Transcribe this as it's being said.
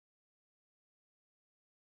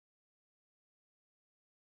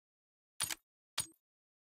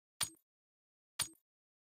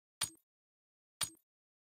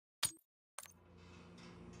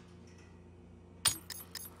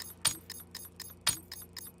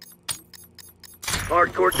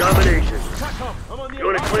Hardcore domination. You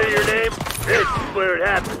want to clear your name? This is where it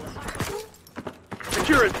happens.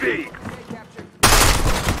 Securing B.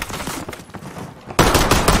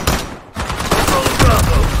 Controlling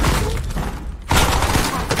Bravo.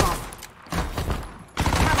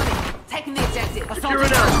 Taking the objective.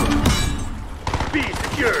 Securing Alpha. B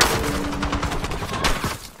secured.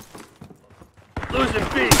 Losing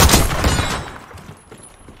B.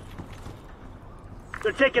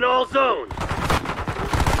 They're taking all zones.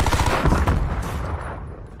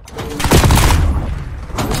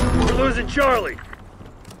 We're losing Charlie.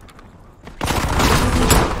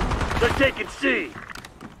 They're taking C.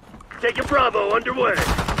 Taking Bravo underway.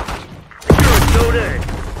 Securing Zone A.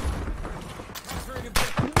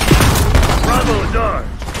 Bravo is ours.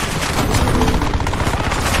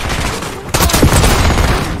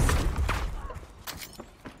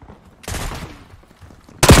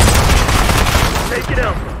 Taking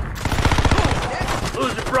Alpha.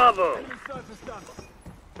 Losing Bravo.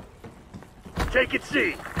 Taking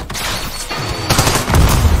C.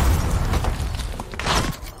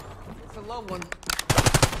 It's a long one.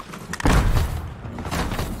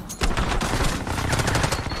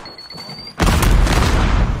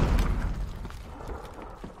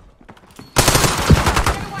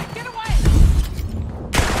 Get away!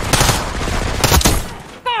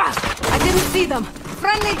 I didn't see them.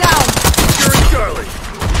 Friendly down. Securing Charlie.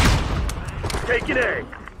 Taking A.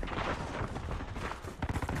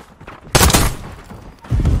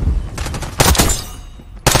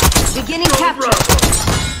 Beginning capture.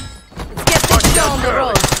 Let's get this show on the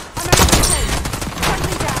road.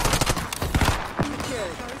 Friendly down.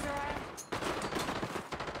 Secured.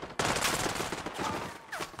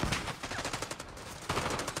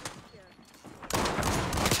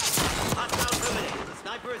 Hostile terminated. The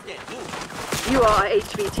sniper is dead. Move. You are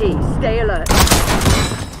HVT. Stay alert.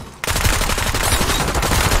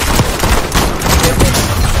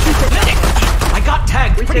 I got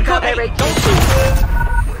tagged. We Pretty took out good. their Hey, HVT. don't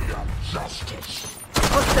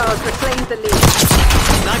Hostiles reclaimed the lead.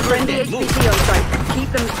 Sniper is Friendly dead. Move. HVT on site. Keep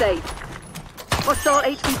them safe. Hostile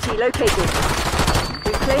HVT located.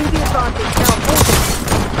 We've claimed the advantage. Now hold it.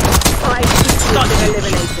 Our HVT has been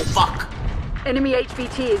eliminated. Fuck. Enemy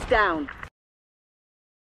HVT is down.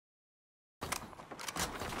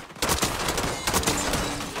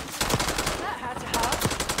 That had to help.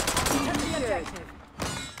 Take the objective.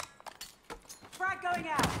 Frag going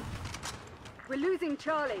out. We're losing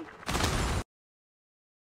Charlie.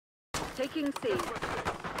 Taking C.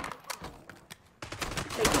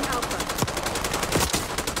 Taking Alpha.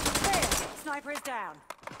 Clear. Sniper is down.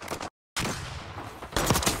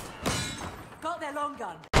 Got their long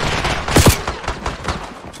gun.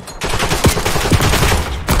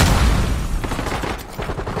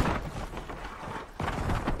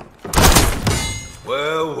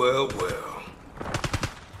 Well, well, well.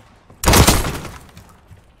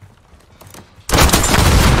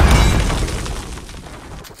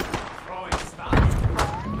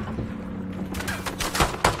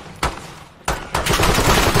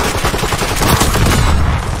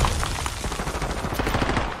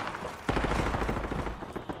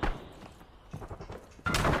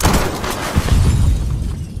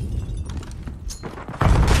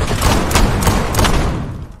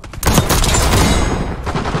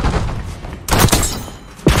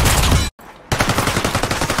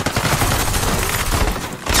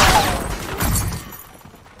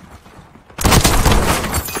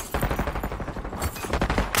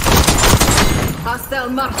 Hostile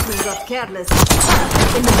marksmen got careless.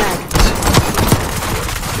 In the bag.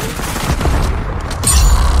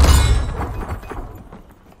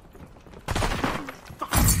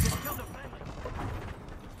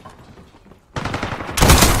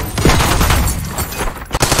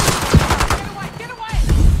 Get away!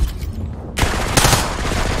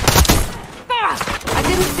 I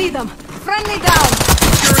didn't see them. Friendly down.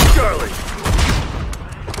 Securing Charlie.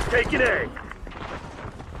 Taking A.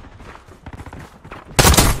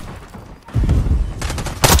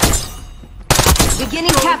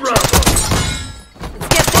 Beginning capture. Let's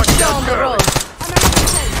get this show on the road.